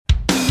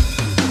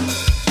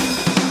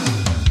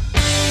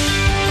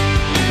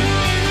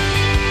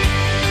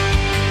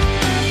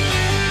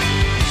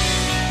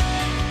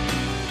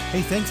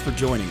thanks for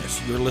joining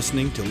us. You're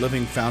listening to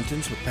Living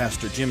Fountains with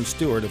Pastor Jim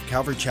Stewart of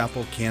Calvary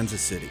Chapel, Kansas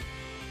City.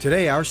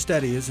 Today, our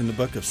study is in the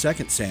book of 2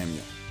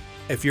 Samuel.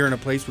 If you're in a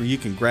place where you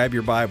can grab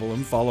your Bible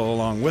and follow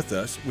along with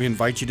us, we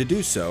invite you to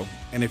do so.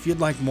 And if you'd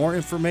like more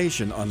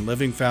information on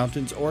Living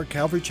Fountains or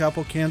Calvary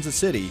Chapel, Kansas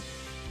City,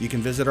 you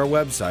can visit our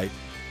website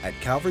at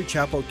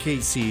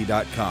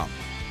calvarychapelkc.com.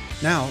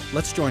 Now,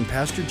 let's join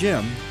Pastor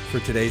Jim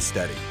for today's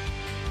study.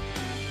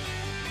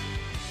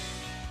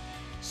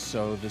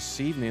 So this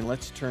evening,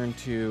 let's turn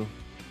to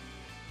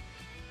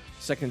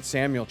 2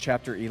 Samuel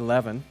chapter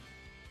 11.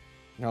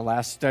 In our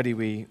last study,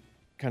 we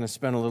kind of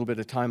spent a little bit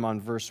of time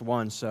on verse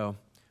 1, so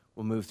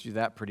we'll move through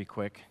that pretty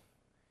quick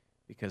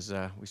because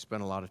we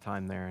spent a lot of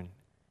time there and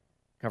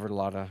covered a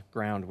lot of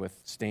ground with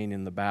staying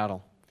in the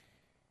battle.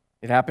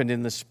 It happened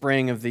in the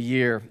spring of the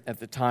year, at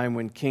the time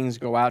when kings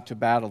go out to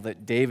battle,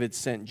 that David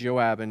sent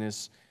Joab and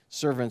his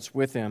servants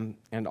with him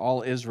and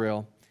all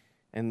Israel,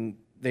 and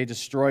they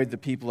destroyed the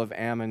people of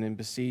Ammon and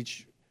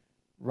besieged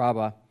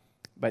Rabbah,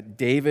 but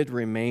David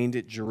remained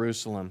at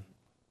Jerusalem.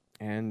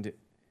 And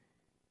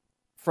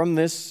from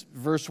this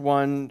verse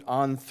 1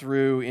 on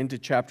through into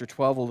chapter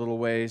 12 a little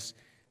ways,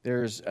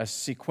 there's a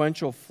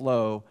sequential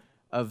flow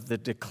of the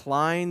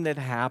decline that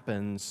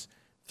happens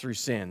through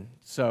sin.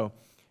 So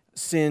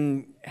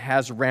sin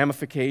has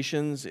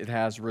ramifications, it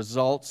has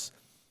results.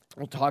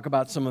 We'll talk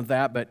about some of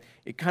that, but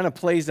it kind of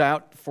plays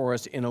out for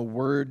us in a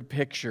word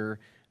picture,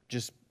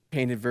 just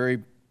painted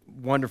very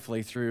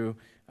wonderfully through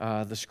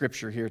the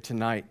scripture here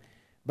tonight.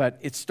 But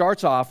it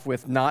starts off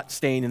with not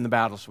staying in the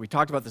battle. So we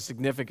talked about the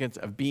significance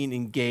of being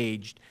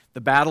engaged. The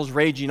battle's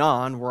raging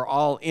on. We're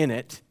all in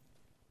it.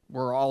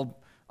 We're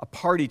all a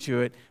party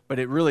to it. But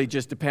it really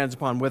just depends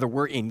upon whether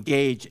we're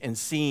engaged and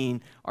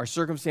seeing our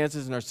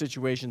circumstances and our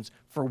situations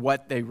for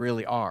what they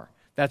really are.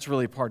 That's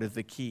really part of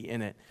the key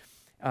in it.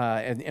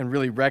 And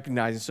really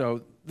recognizing.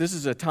 So this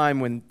is a time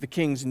when the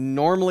kings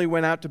normally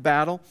went out to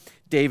battle.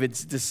 David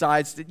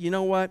decides that, you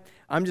know what,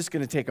 I'm just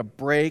going to take a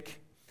break.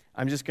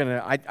 I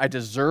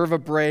deserve a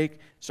break,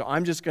 so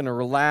I'm just going to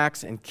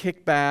relax and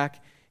kick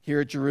back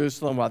here at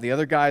Jerusalem while the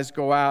other guys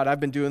go out.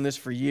 I've been doing this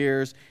for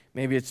years.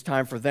 Maybe it's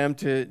time for them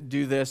to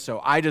do this, so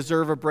I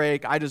deserve a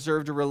break. I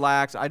deserve to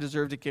relax. I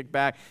deserve to kick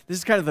back. This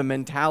is kind of the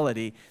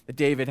mentality that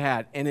David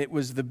had, and it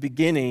was the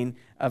beginning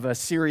of a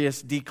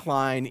serious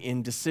decline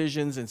in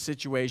decisions and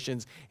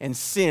situations, and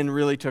sin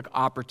really took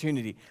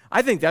opportunity.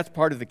 I think that's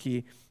part of the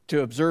key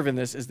to observe in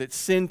this, is that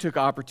sin took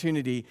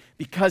opportunity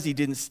because he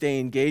didn't stay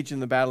engaged in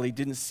the battle. He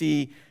didn't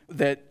see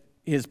that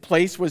his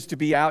place was to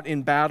be out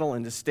in battle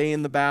and to stay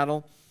in the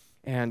battle.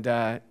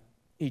 And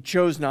he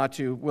chose not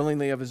to,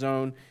 willingly of his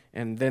own.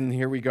 And then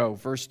here we go.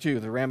 Verse 2,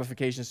 the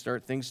ramifications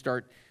things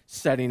start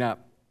setting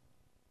up.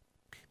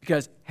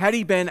 Because had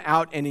he been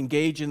out and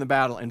engaged in the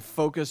battle and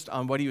focused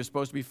on what he was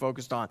supposed to be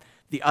focused on,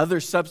 the other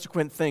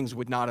subsequent things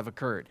would not have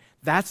occurred.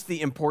 That's the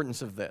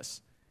importance of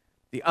this.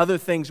 The other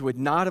things would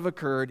not have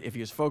occurred if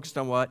he was focused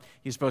on what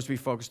he was supposed to be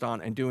focused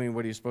on and doing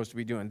what he was supposed to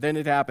be doing. Then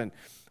it happened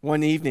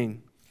one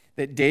evening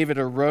that David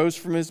arose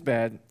from his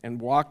bed and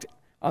walked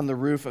on the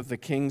roof of the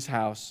king's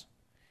house.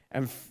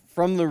 And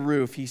from the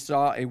roof he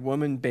saw a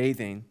woman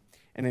bathing,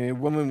 and a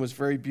woman was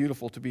very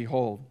beautiful to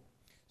behold.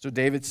 So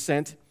David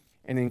sent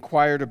and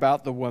inquired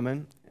about the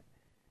woman,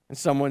 and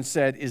someone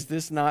said, "Is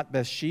this not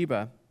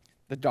Bathsheba,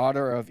 the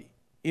daughter of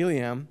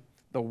Eliam,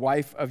 the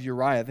wife of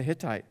Uriah the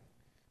Hittite?"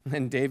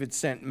 Then David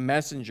sent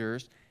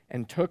messengers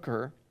and took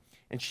her,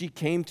 and she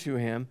came to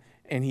him,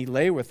 and he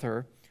lay with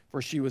her,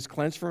 for she was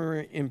cleansed from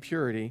her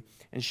impurity,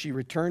 and she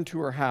returned to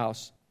her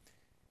house.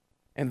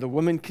 And the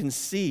woman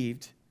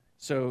conceived,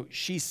 so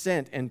she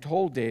sent and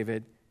told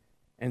David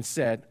and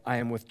said, "I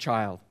am with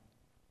child."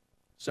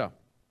 So,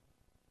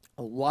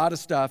 a lot of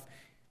stuff,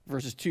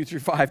 verses 2 through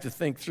 5 to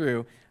think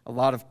through, a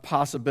lot of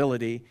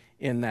possibility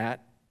in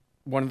that.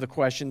 One of the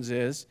questions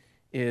is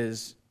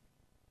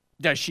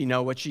does she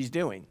know what she's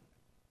doing?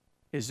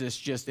 Is this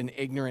just an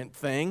ignorant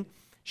thing?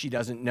 She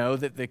doesn't know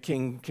that the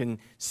king can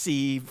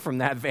see from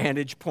that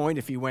vantage point.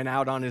 If he went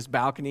out on his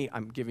balcony,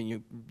 I'm giving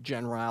you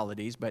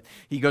generalities, but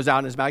he goes out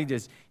on his balcony,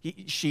 does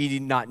she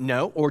not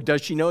know? Or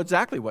does she know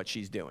exactly what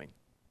she's doing?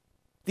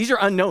 These are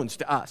unknowns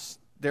to us.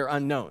 They're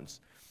unknowns.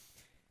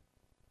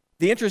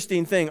 The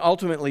interesting thing,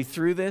 ultimately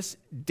through this,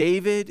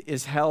 David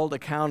is held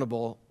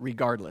accountable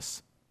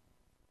regardless.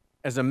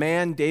 As a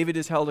man, David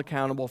is held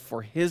accountable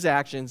for his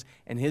actions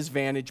and his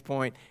vantage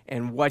point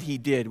and what he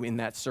did in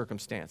that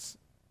circumstance.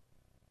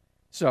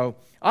 So,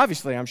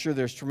 obviously, I'm sure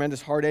there's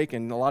tremendous heartache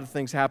and a lot of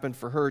things happen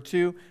for her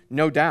too.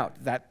 No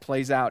doubt that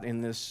plays out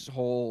in this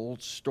whole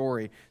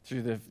story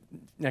through the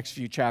next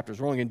few chapters.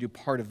 We're only going to do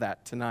part of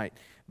that tonight.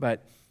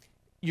 But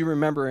you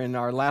remember in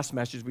our last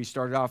message, we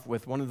started off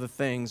with one of the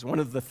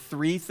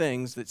three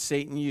things that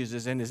Satan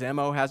uses, and his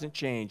MO hasn't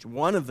changed.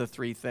 One of the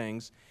three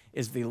things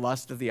is the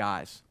lust of the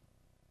eyes.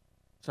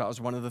 So that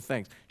was one of the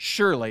things.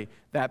 Surely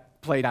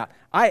that played out.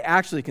 I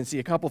actually can see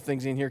a couple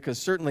things in here because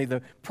certainly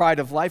the pride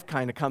of life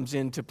kind of comes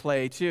into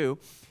play too,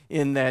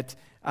 in that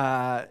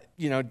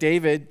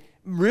David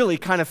really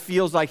kind of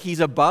feels like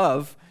he's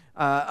above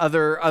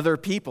other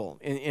people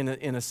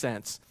in a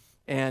sense.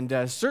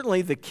 And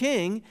certainly the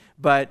king,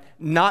 but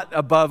not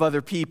above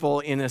other people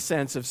in a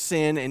sense of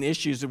sin and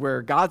issues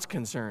where God's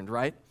concerned,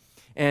 right?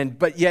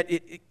 But yet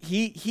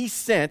he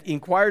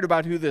inquired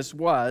about who this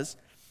was,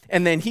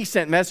 and then he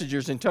sent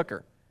messengers and took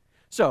her.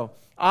 So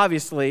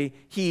obviously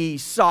he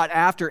sought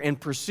after and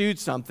pursued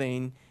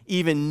something,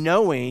 even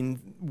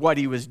knowing what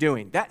he was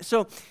doing.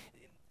 So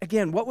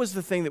again, what was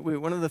the thing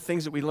one of the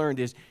things that we learned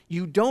is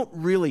you don't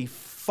really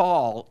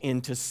fall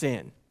into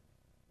sin.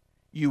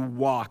 You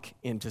walk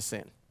into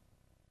sin.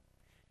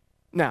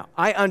 Now,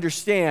 I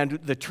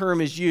understand the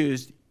term is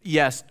used,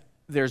 yes,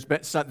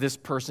 this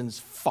person's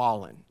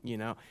fallen,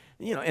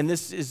 and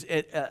this is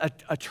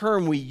a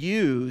term we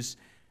use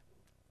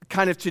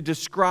kind of to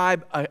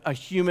describe a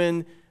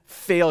human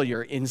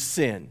failure in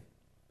sin.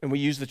 And we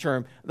use the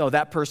term,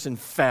 that person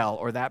fell,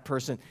 or that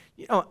person,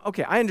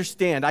 okay, I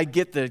understand. I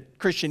get the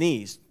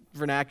Christianese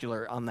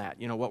vernacular on that,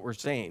 what we're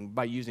saying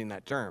by using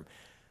that term.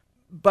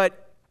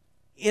 But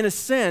in a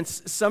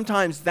sense,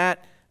 sometimes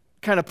that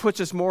kind of puts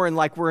us more in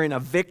like we're in a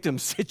victim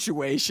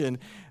situation.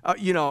 And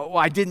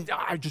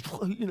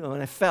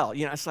I fell.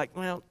 It's like,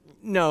 well,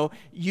 no,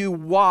 you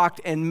walked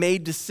and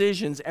made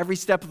decisions every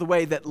step of the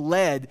way that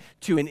led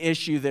to an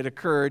issue that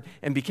occurred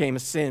and became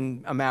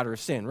a matter of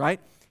sin, right?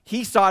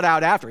 He sought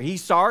out after. He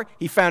saw her.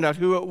 He found out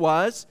who it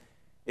was.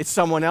 It's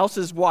someone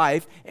else's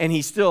wife, and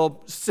he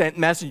still sent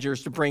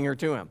messengers to bring her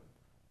to him,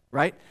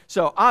 right?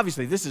 So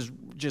obviously, this is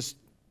just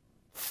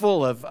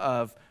full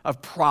of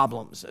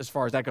problems as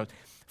far as that goes.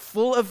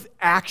 Full of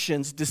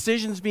actions,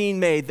 decisions being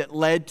made that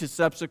led to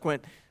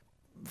subsequent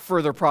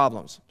further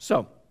problems.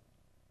 So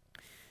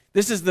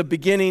this is the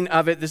beginning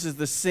of it. This is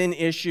the sin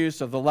issue.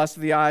 So the lust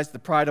of the eyes, the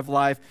pride of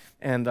life,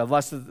 and the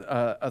lust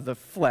of the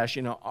flesh.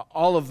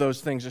 All of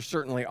those things are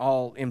certainly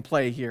all in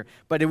play here.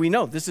 But we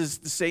know this is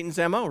Satan's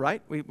MO,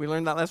 right? We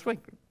learned that last week.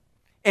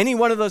 Any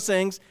one of those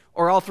things,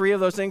 or all three of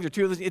those things, or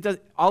two of those,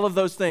 all of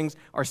those things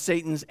are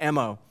Satan's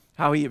MO,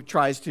 how he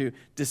tries to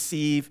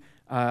deceive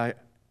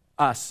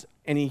us,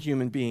 any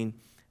human being,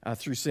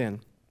 through sin.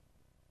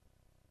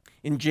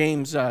 In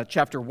James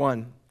chapter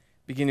 1,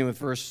 beginning with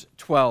verse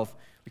 12,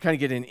 we kind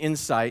of get an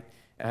insight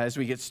as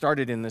we get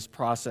started in this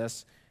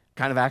process,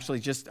 kind of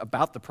actually just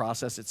about the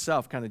process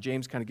itself.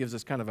 James kind of gives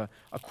us kind of a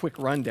quick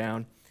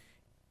rundown.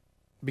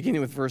 Beginning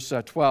with verse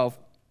 12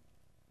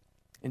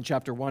 in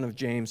chapter 1 of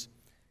James.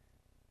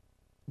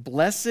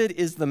 Blessed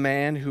is the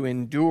man who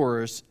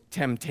endures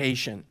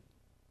temptation.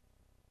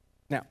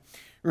 Now,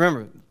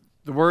 remember,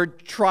 the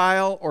word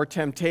trial or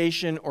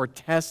temptation or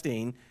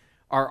testing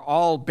are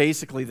all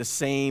basically the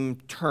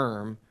same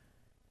term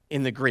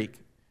in the Greek.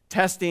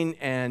 Testing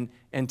and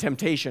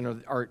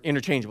temptation are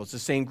interchangeable. It's the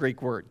same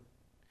Greek word.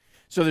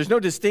 So there's no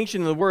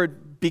distinction in the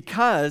word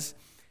because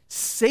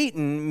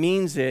Satan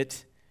means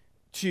it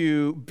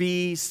to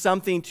be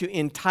something to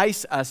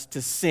entice us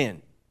to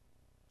sin.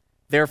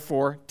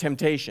 Therefore,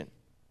 temptation.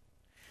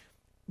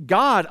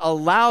 God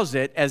allows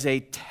it as a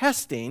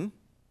testing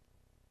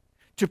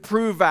to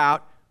prove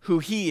out who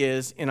he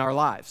is in our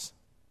lives.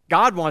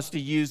 God wants to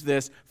use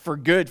this for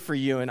good for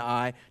you and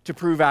I to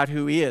prove out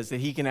who he is, that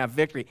he can have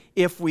victory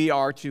if we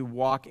are to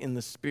walk in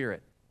the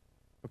Spirit.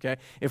 Okay?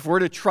 If we're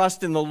to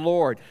trust in the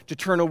Lord, to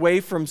turn away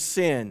from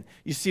sin,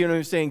 you see what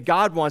I'm saying?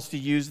 God wants to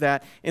use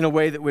that in a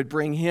way that would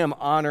bring him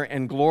honor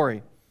and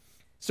glory.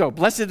 So,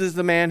 blessed is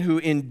the man who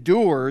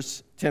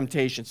endures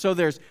temptation. So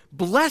there's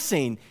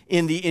blessing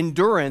in the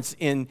endurance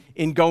in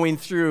going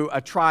through a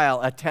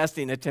trial, a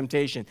testing, a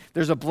temptation.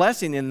 There's a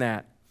blessing in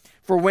that.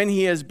 For when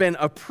he has been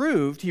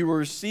approved, he will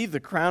receive the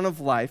crown of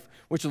life,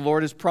 which the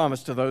Lord has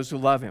promised to those who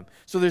love him.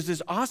 So there's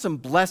this awesome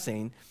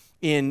blessing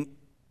in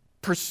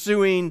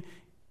pursuing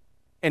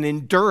an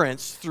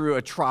endurance through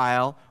a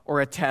trial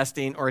or a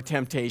testing or a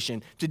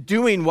temptation, to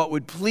doing what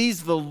would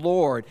please the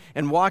Lord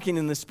and walking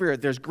in the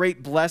Spirit. There's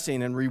great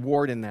blessing and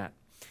reward in that.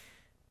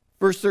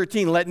 Verse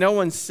 13, let no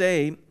one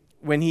say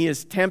when he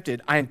is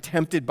tempted, I am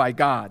tempted by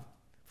God.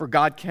 For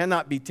God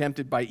cannot be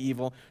tempted by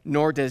evil,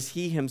 nor does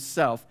he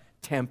himself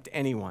tempt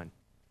anyone.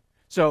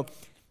 So,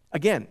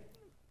 again,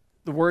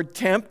 the word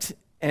tempt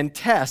and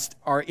test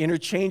are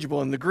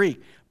interchangeable in the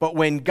Greek. But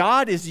when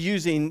God is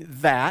using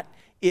that,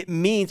 it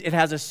means it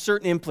has a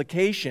certain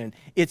implication.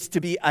 It's to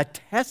be a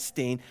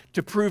testing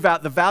to prove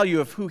out the value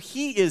of who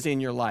he is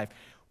in your life.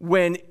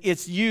 When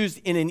it's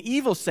used in an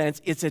evil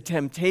sense, it's a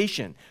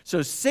temptation.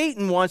 So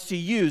Satan wants to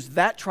use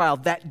that trial,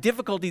 that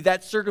difficulty,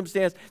 that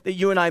circumstance that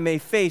you and I may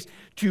face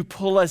to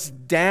pull us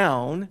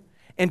down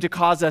and to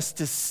cause us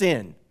to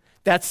sin.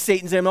 That's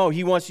Satan's MO.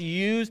 He wants to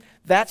use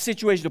that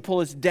situation to pull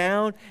us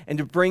down and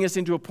to bring us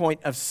into a point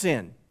of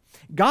sin.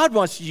 God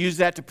wants to use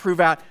that to prove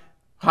out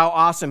how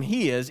awesome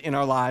he is in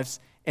our lives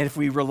and if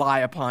we rely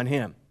upon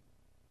him.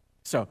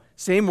 So,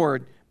 same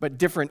word, but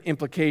different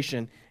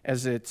implication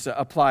as it's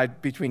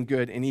applied between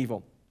good and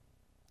evil.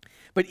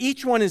 But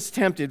each one is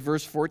tempted,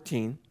 verse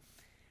 14,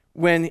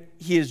 when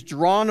he is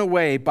drawn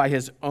away by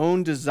his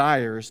own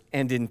desires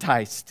and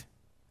enticed.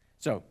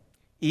 So,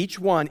 each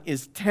one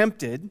is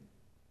tempted,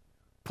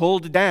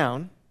 pulled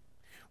down,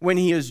 when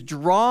he is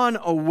drawn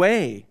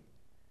away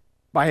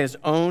by his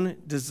own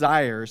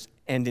desires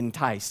and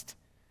enticed.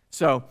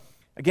 So,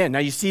 again, now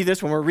you see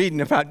this when we're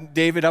reading about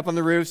David up on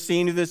the roof,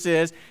 seeing who this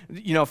is,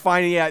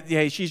 finding out,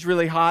 hey, she's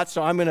really hot,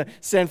 so I'm going to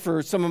send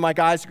for some of my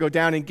guys to go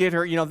down and get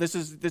her. This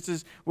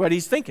is what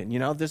he's thinking.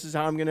 This is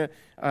how I'm going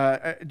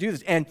to do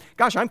this. And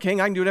gosh, I'm king.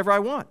 I can do whatever I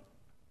want.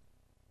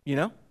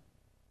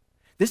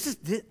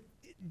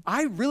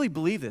 I really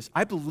believe this.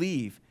 I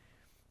believe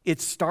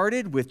it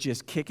started with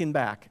just kicking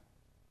back.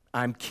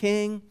 I'm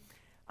king.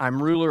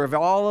 I'm ruler of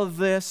all of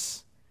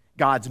this.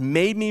 God's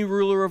made me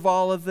ruler of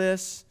all of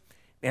this.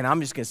 And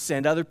I'm just going to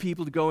send other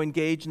people to go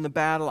engage in the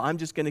battle. I'm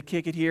just going to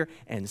kick it here.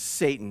 And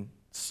Satan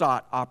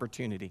sought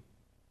opportunity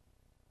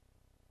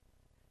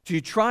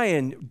to try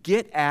and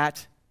get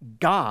at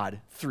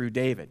God through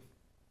David.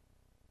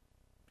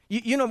 We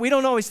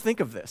don't always think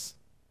of this.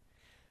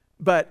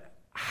 But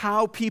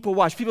how people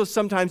watch. People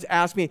sometimes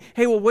ask me,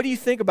 hey, well, what do you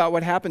think about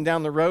what happened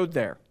down the road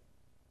there?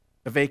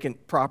 The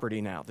vacant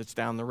property now that's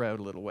down the road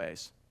a little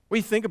ways. What do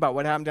you think about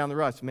what happened down the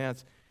road? Man,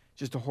 it's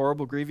just a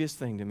horrible, grievous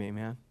thing to me,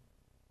 man.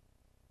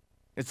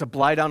 It's a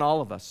blight on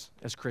all of us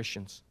as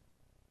Christians.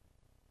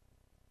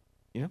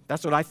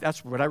 That's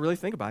what I really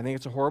think about. I think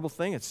it's a horrible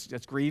thing.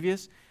 It's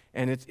grievous,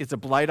 and it's a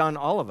blight on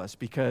all of us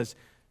because,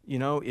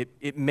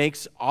 it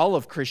makes all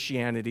of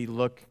Christianity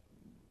look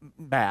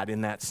bad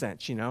in that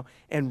sense,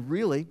 And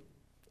really,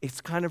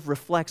 it kind of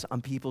reflects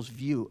on people's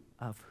view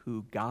of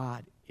who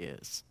God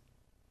is.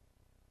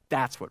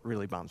 That's what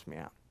really bums me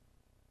out.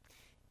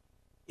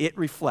 It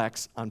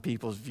reflects on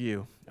people's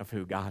view of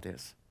who God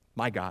is.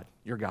 My God,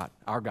 your God,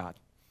 our God.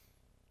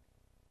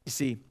 You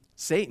see,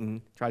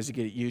 Satan tries to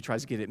get at you,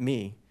 tries to get at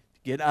me,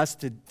 to get us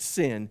to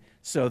sin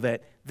so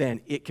that then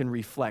it can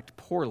reflect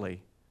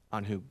poorly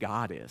on who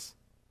God is.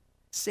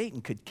 Satan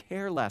could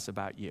care less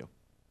about you.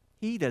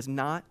 He does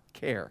not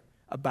care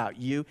about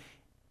you.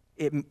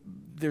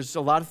 There's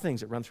a lot of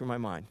things that run through my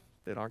mind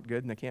that aren't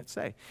good and I can't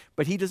say.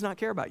 But he does not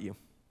care about you.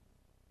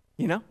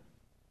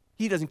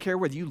 He doesn't care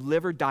whether you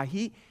live or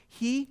die.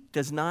 He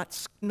does not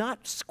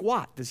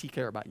squat does he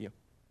care about you.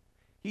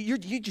 You're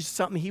just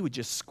something he would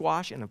just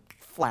squash in a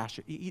flash.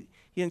 He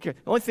doesn't care.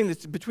 The only thing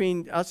that's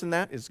between us and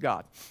that is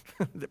God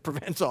that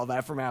prevents all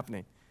that from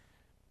happening.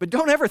 But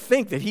don't ever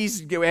think that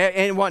he's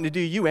wanting to do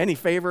you any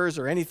favors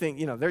or anything.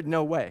 There's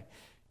no way.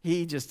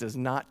 He just does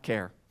not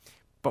care.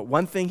 But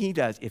one thing he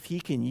does, if he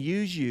can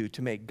use you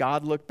to make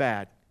God look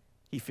bad,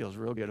 he feels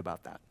real good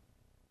about that.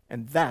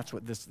 And that's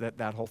what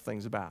that whole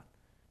thing's about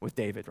with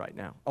David right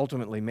now,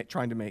 ultimately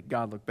trying to make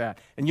God look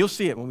bad. And you'll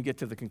see it when we get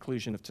to the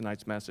conclusion of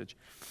tonight's message.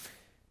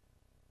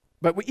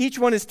 But each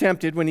one is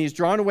tempted when he's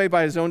drawn away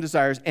by his own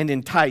desires and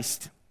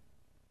enticed.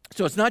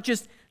 So it's not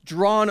just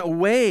drawn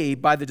away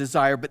by the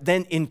desire, but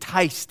then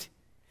enticed.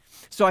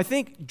 So I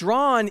think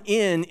drawn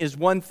in is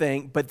one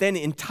thing, but then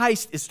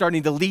enticed is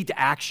starting to lead to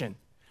action.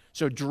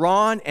 So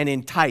drawn and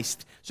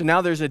enticed. So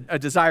now there's a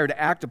desire to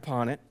act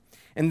upon it.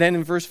 And then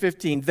in verse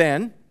 15,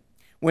 then,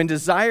 when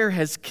desire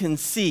has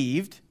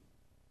conceived,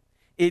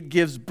 it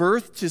gives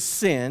birth to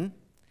sin,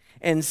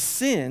 and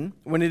sin,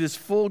 when it is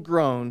full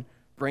grown,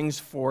 brings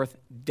forth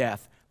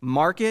death.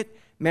 Mark it.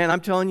 Man,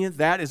 I'm telling you,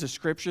 that is a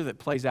scripture that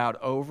plays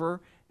out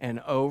over and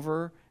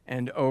over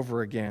and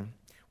over again.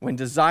 When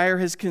desire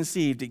has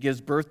conceived, it gives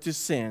birth to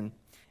sin,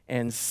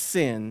 and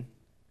sin,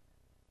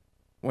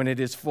 when it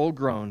is full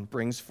grown,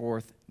 brings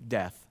forth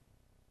death.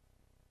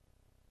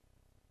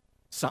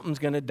 Something's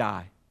going to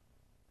die.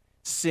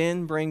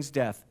 Sin brings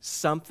death.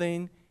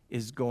 Something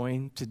is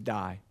going to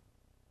die.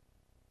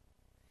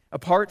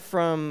 Apart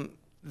from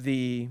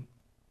the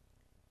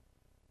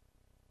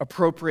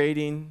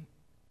appropriating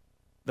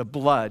the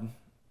blood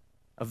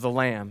of the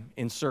lamb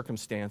in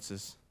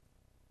circumstances,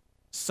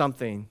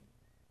 something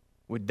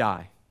would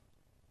die.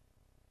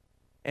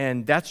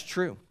 And that's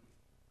true.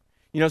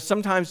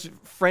 Sometimes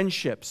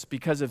friendships,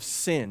 because of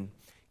sin,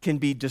 can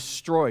be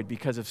destroyed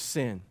because of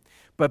sin.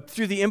 But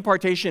through the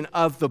impartation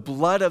of the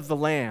blood of the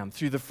Lamb,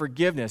 through the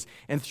forgiveness,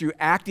 and through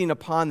acting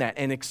upon that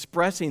and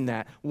expressing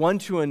that one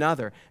to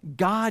another,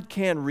 God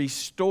can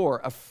restore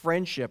a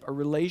friendship, a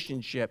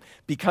relationship,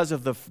 because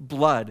of the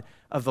blood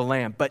of the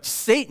Lamb. But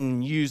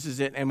Satan uses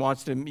it and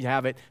wants to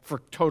have it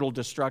for total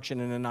destruction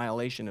and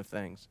annihilation of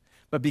things.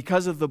 But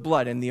because of the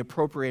blood and the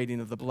appropriating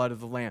of the blood of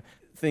the Lamb,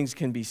 things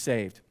can be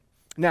saved.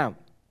 Now,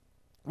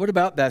 what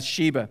about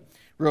Bathsheba?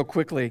 Real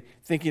quickly,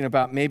 thinking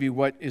about maybe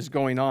what is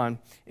going on.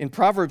 In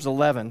Proverbs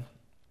 11,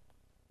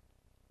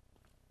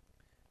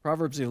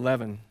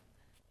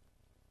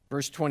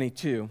 verse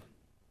 22,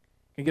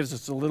 it gives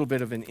us a little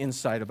bit of an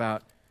insight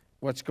about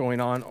what's going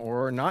on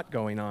or not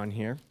going on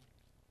here.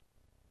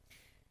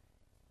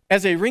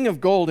 As a ring of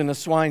gold in a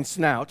swine's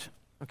snout,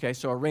 okay,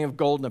 so a ring of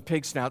gold in a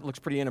pig's snout looks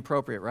pretty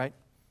inappropriate, right?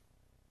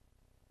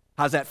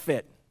 How's that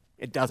fit?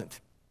 It doesn't.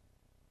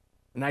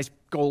 A nice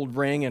gold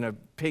ring in a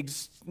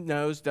pig's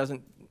nose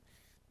doesn't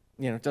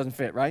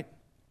fit, right?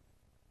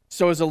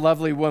 So is a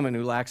lovely woman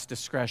who lacks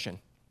discretion.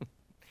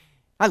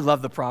 I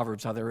love the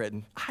Proverbs, how they're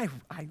written. I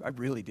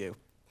really do.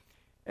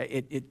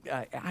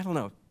 I don't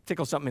know.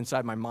 tickle something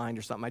inside my mind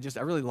or something.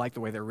 I really like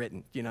the way they're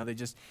written.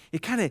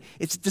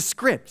 It's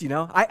descript,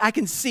 I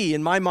can see,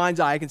 in my mind's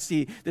eye, I can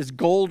see this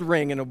gold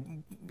ring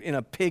in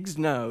a pig's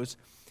nose,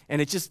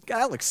 and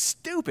that looks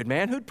stupid,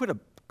 man. Who'd put a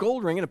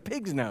gold ring in a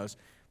pig's nose?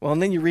 Well,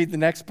 and then you read the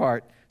next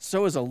part.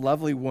 So is a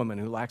lovely woman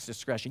who lacks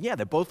discretion. Yeah,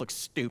 they both look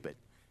stupid.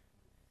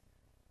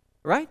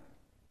 Right?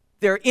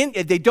 They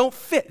don't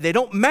fit. They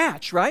don't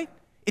match, right?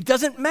 It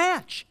doesn't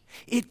match.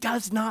 It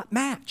does not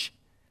match.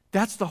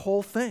 That's the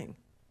whole thing.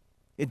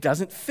 It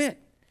doesn't fit.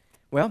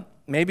 Well,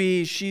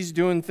 maybe she's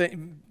doing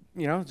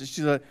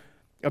she's a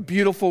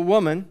beautiful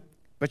woman,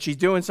 but she's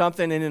doing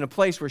something and in a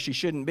place where she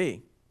shouldn't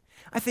be.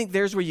 I think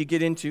there's where you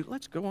get into,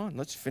 let's go on.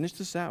 Let's finish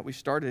this out. We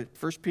started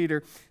at 1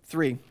 Peter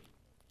 3.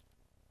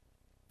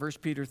 1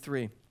 Peter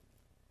 3.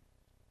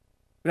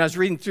 When I was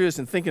reading through this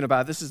and thinking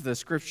about it, this is the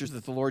scriptures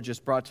that the Lord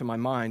just brought to my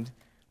mind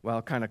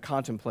while kind of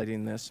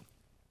contemplating this.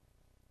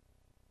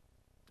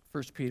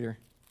 1 Peter.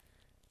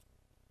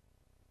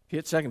 If you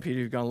hit 2 Peter,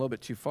 you've gone a little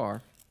bit too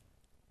far.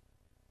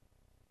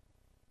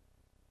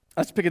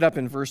 Let's pick it up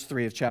in verse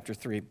 3 of chapter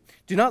 3.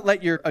 Do not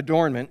let your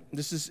adornment,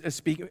 this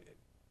is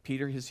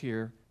Peter is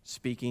here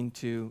speaking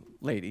to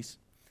ladies.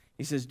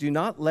 He says, do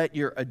not let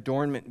your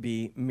adornment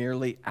be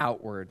merely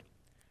outward,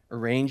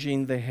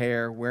 arranging the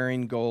hair,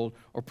 wearing gold,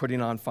 or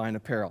putting on fine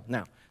apparel.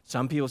 Now,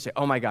 some people say,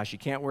 oh my gosh, you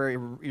can't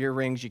wear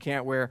earrings, you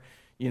can't wear,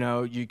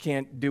 you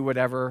can't do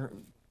whatever,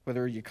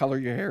 whether you color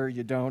your hair or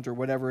you don't, or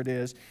whatever it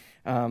is.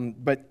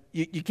 But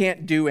you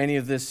can't do any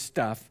of this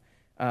stuff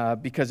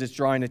because it's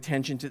drawing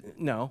attention to,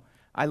 no.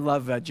 I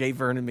love J.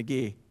 Vernon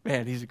McGee.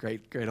 Man, he's a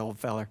great, great old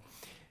feller.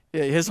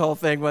 His whole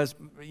thing was,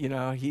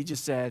 he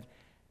just said,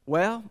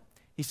 well,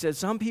 he said,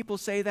 some people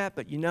say that,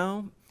 but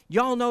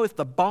y'all know if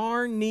the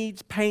barn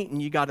needs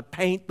painting, you got to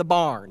paint the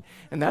barn.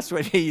 And that's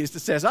what he used to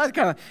say. So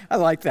I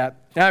like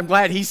that. And I'm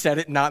glad he said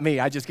it, not me.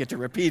 I just get to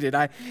repeat it.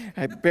 I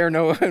bear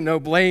no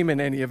blame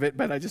in any of it,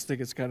 but I just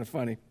think it's kind of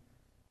funny.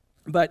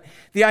 But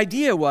the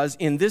idea was,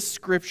 in this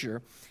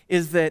scripture,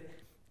 is that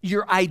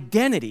your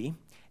identity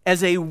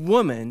as a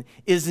woman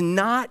is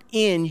not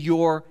in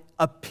your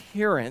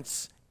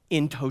appearance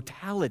in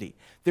totality.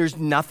 There's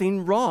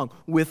nothing wrong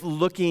with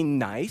looking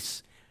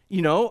nice.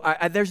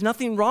 There's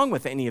nothing wrong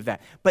with any of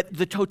that. But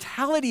the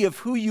totality of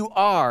who you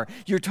are,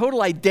 your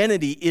total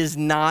identity is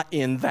not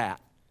in that.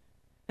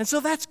 And so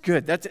that's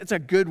good. It's a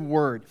good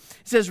word.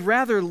 It says,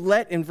 rather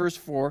in verse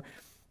 4,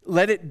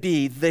 let it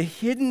be the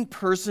hidden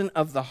person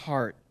of the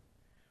heart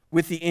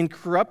with the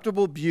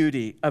incorruptible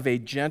beauty of a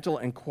gentle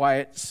and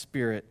quiet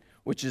spirit,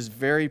 which is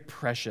very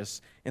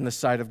precious in the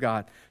sight of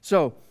God.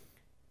 So,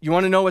 you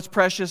want to know what's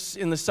precious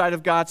in the sight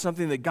of God?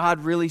 Something that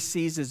God really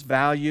sees as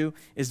value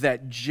is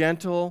that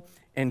gentle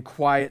and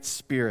quiet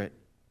spirit.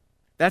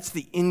 That's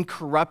the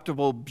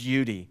incorruptible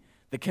beauty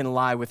that can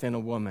lie within a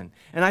woman.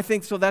 And I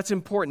think so that's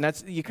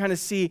important. You kind of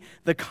see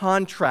the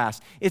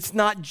contrast. It's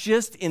not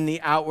just in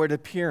the outward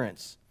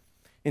appearance.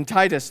 In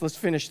Titus, let's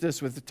finish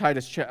this with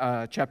Titus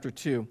chapter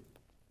 2.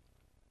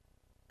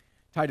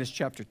 Titus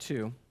chapter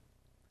 2.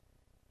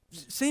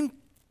 Same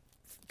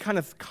kind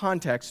of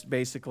context,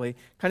 basically.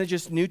 Kind of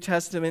just New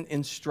Testament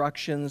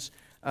instructions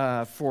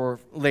for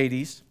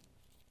ladies.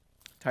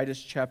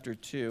 Titus chapter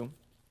 2.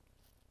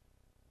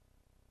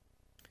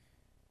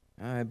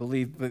 I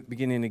believe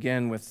beginning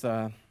again with,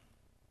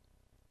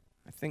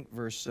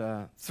 verse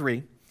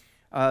 3.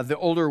 The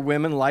older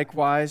women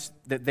likewise,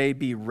 that they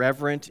be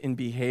reverent in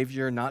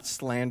behavior, not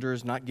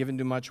slanderers, not given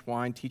to much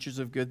wine, teachers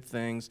of good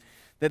things,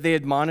 that they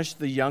admonish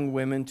the young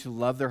women to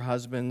love their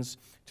husbands,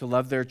 to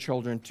love their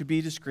children, to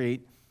be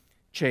discreet,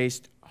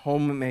 chaste,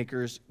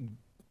 homemakers,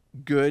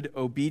 good,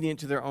 obedient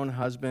to their own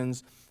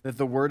husbands, that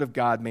the word of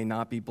God may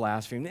not be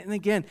blasphemed. And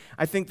again,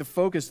 I think the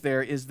focus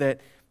there is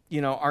that,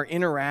 our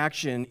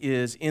interaction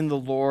is in the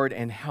Lord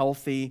and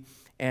healthy,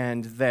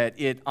 and that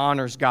it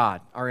honors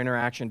God. Our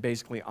interaction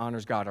basically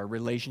honors God. Our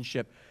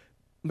relationship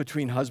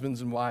between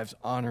husbands and wives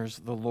honors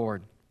the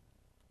Lord.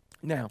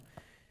 Now,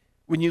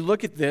 when you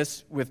look at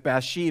this with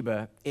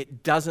Bathsheba,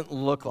 it doesn't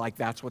look like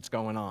that's what's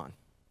going on.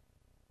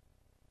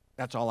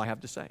 That's all I have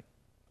to say.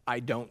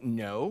 I don't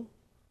know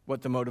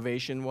what the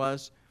motivation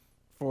was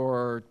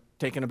for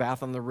taking a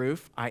bath on the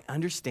roof. I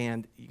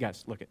understand, you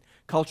guys, look at,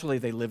 culturally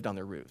they lived on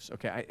their roofs,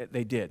 okay?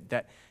 They did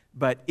that,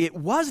 but it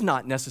was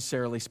not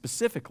necessarily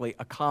specifically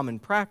a common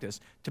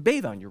practice to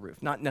bathe on your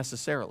roof, not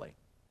necessarily,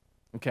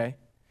 okay?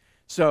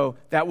 So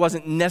that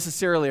wasn't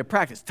necessarily a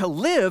practice. To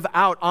live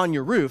out on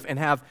your roof and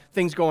have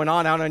things going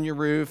on out on your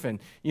roof and,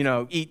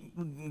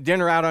 eat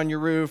dinner out on your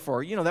roof,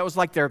 or, that was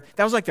like their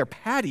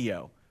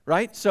patio,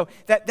 right? So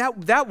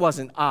that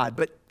wasn't odd,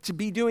 but to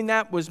be doing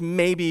that was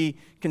maybe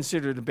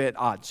considered a bit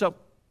odd. So,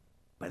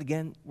 but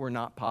again, we're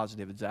not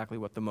positive exactly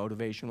what the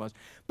motivation was.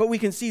 But we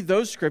can see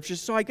those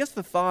scriptures. So I guess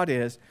the thought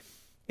is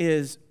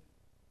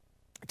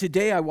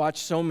today I watch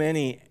so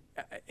many,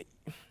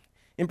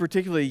 in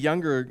particular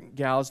younger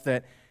gals,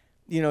 that,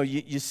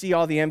 you see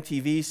all the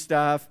MTV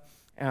stuff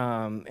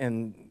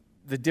and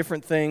the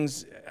different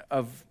things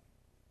of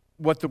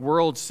what the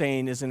world's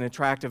saying is an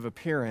attractive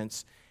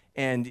appearance.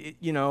 And,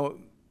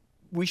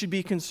 we should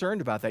be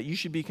concerned about that. You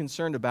should be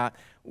concerned about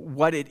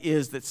what it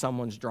is that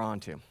someone's drawn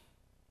to.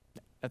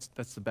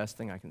 That's the best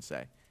thing I can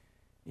say.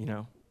 You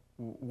know,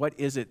 what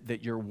is it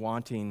that you're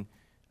wanting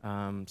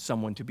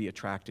someone to be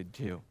attracted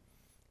to?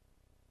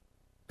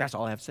 That's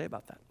all I have to say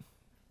about that.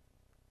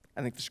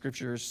 I think the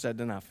scripture has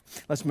said enough.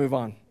 Let's move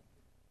on.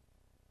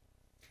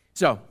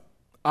 So,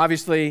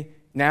 obviously,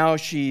 now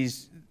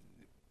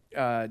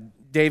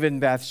David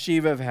and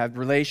Bathsheba have had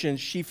relations.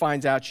 She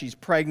finds out she's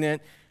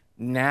pregnant.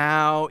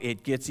 Now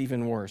it gets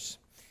even worse.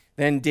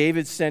 Then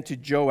David sent to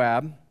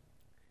Joab.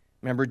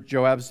 Remember,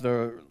 Joab's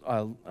the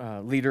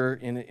leader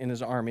in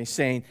his army,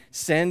 saying,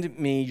 "Send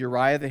me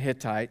Uriah the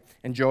Hittite."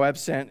 And Joab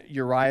sent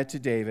Uriah to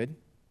David.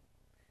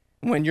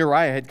 When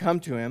Uriah had come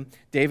to him,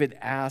 David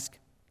asked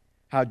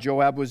how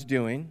Joab was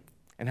doing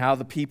and how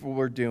the people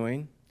were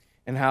doing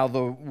and how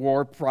the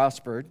war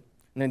prospered.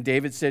 And then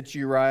David said to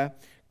Uriah,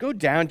 "Go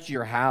down to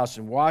your house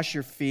and wash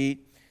your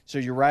feet." So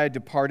Uriah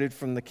departed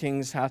from the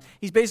king's house.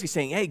 He's basically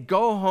saying, hey,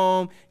 go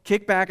home,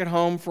 kick back at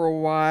home for a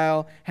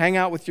while, hang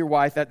out with your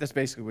wife. That's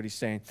basically what he's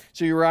saying.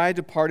 So Uriah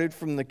departed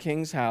from the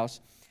king's house,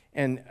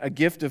 and a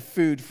gift of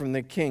food from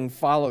the king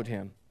followed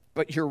him.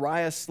 But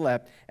Uriah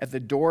slept at the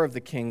door of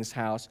the king's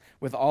house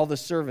with all the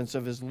servants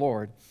of his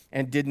lord,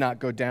 and did not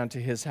go down to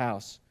his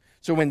house.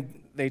 So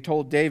when they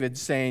told David,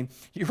 saying,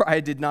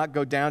 Uriah did not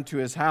go down to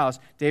his house,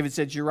 David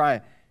said to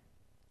Uriah,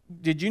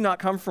 "Did you not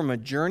come from a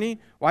journey?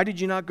 Why did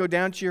you not go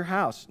down to your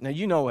house?" Now,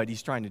 you know what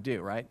he's trying to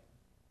do, right?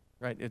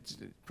 Right? It's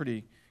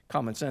pretty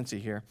common sensey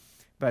here.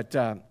 But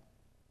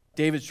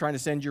David's trying to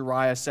send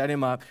Uriah, set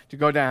him up to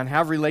go down,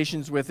 have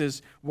relations with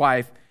his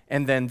wife,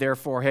 and then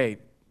therefore, hey,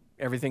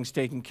 everything's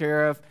taken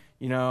care of.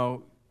 You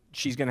know,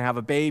 she's going to have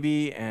a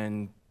baby,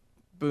 and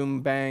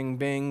boom, bang,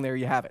 bing, there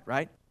you have it,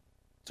 right?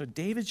 So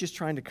David's just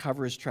trying to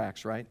cover his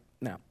tracks, right?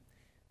 Now,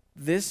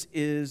 this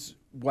is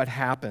what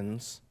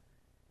happens.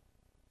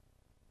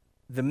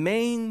 The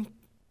main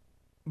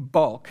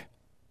bulk,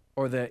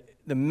 or the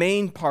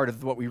main part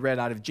of what we read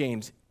out of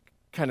James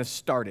kind of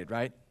started,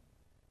 right?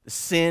 The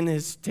sin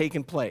has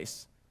taken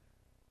place.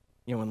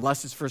 You know, when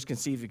lust is first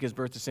conceived, it gives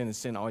birth to sin, and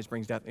sin always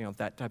brings death, you know,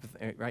 that type of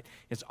thing, right?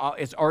 It's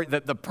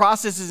the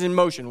process is in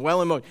motion,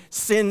 well in motion.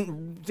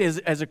 Sin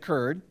has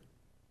occurred.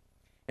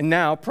 And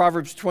now,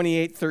 Proverbs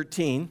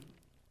 28:13,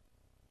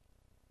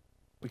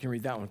 we can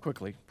read that one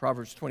quickly.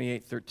 Proverbs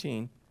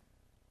 28:13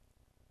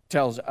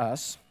 tells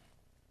us,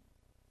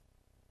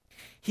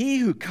 "He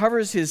who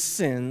covers his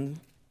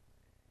sin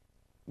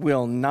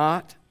will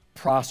not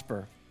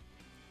prosper,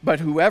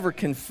 but whoever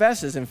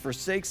confesses and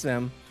forsakes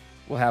them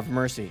will have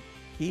mercy."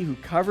 He who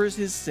covers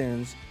his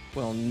sins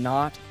will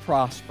not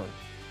prosper,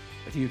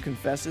 but he who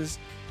confesses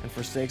and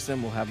forsakes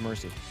them will have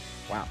mercy.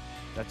 Wow,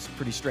 that's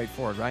pretty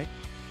straightforward, right?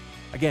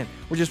 Again,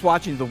 we're just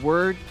watching the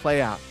Word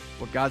play out.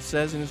 What God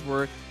says in His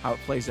Word, how it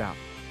plays out.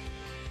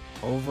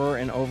 Over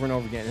and over and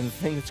over again. And the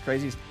thing that's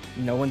crazy is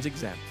no one's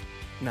exempt.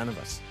 None of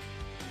us.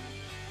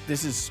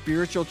 This is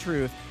spiritual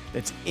truth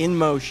that's in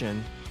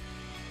motion,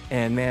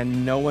 and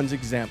man, no one's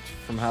exempt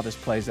from how this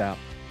plays out.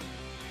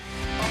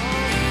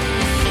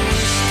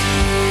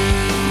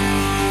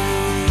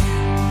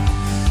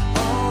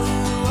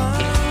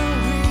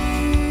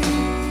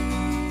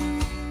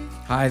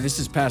 Hi, this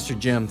is Pastor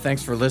Jim.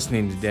 Thanks for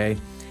listening today.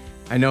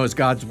 I know as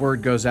God's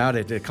Word goes out,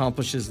 it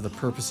accomplishes the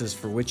purposes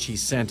for which He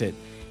sent it.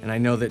 And I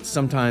know that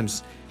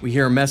sometimes we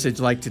hear a message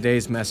like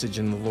today's message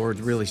and the Lord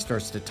really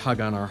starts to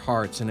tug on our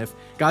hearts. And if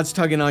God's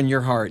tugging on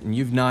your heart and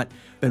you've not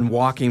been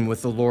walking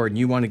with the Lord and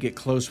you want to get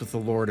close with the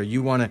Lord, or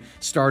you want to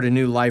start a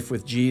new life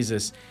with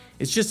Jesus,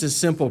 it's just a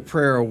simple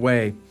prayer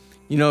away.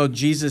 You know,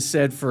 Jesus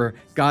said, "For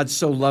God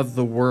so loved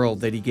the world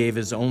that He gave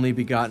His only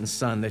begotten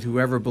Son, that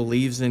whoever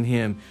believes in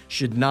Him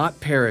should not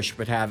perish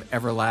but have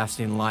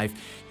everlasting life."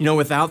 You know,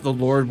 without the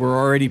Lord, we're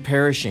already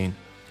perishing.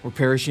 We're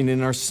perishing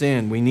in our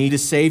sin. We need a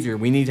Savior.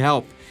 We need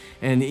help.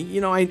 And, you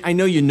know, I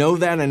know you know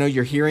that. I know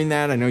you're hearing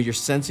that. I know you're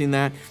sensing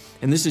that.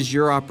 And this is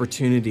your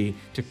opportunity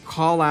to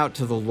call out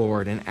to the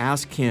Lord and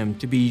ask Him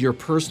to be your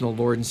personal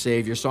Lord and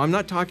Savior. So I'm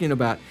not talking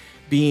about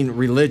being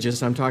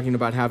religious. I'm talking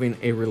about having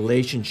a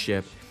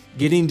relationship,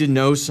 getting to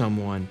know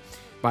someone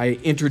by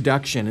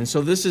introduction. And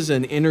so this is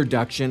an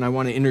introduction. I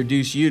want to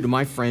introduce you to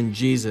my friend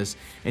Jesus,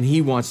 and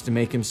He wants to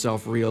make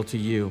Himself real to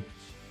you.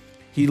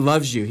 He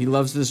loves you. He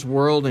loves this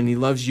world, and He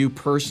loves you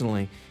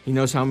personally. He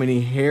knows how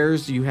many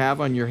hairs you have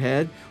on your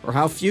head or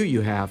how few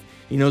you have.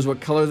 He knows what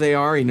color they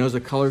are. He knows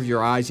the color of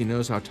your eyes. He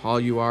knows how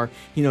tall you are.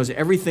 He knows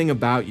everything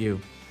about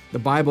you. The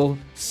Bible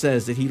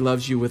says that He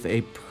loves you with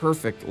a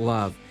perfect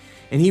love.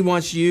 And He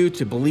wants you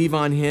to believe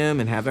on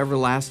Him and have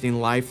everlasting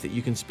life, that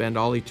you can spend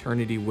all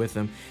eternity with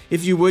Him.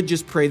 If you would,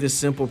 just pray this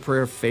simple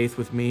prayer of faith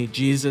with me.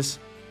 Jesus,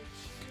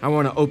 I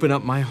want to open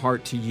up my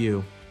heart to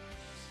You.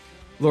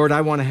 Lord,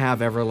 I want to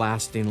have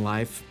everlasting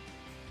life.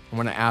 I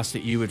want to ask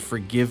that You would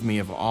forgive me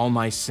of all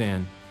my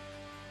sin.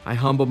 I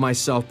humble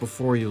myself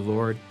before You,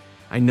 Lord.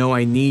 I know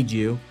I need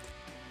You.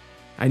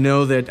 I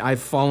know that I've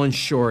fallen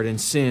short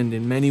and sinned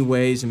in many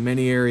ways, in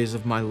many areas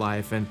of my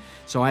life. And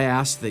so I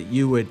ask that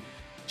You would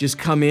just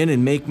come in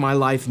and make my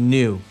life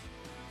new.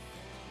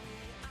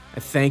 I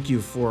thank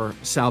you for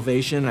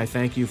salvation. I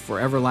thank you for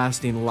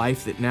everlasting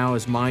life that now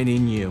is mine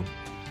in you.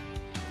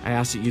 I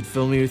ask that you'd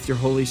fill me with your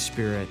Holy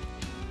Spirit,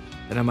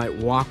 that I might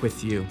walk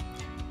with you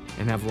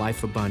and have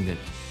life abundant.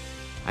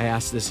 I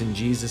ask this in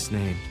Jesus'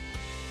 name.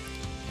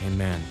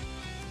 Amen.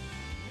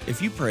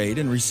 If you prayed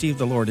and received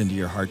the Lord into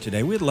your heart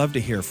today, we'd love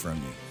to hear from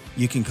you.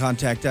 You can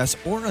contact us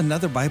or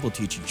another Bible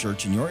teaching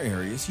church in your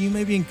area so you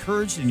may be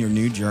encouraged in your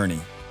new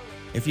journey.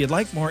 If you'd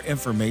like more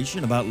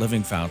information about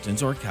Living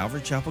Fountains or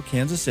Calvary Chapel,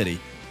 Kansas City,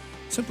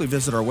 simply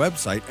visit our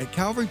website at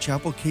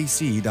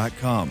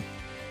calvarychapelkc.com.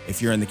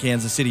 If you're in the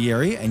Kansas City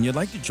area and you'd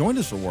like to join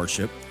us for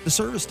worship, the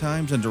service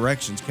times and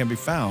directions can be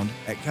found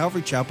at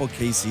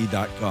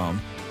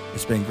calvarychapelkc.com.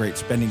 It's been great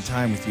spending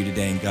time with you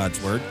today in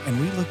God's Word, and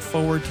we look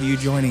forward to you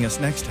joining us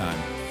next time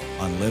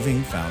on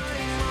Living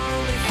Fountains.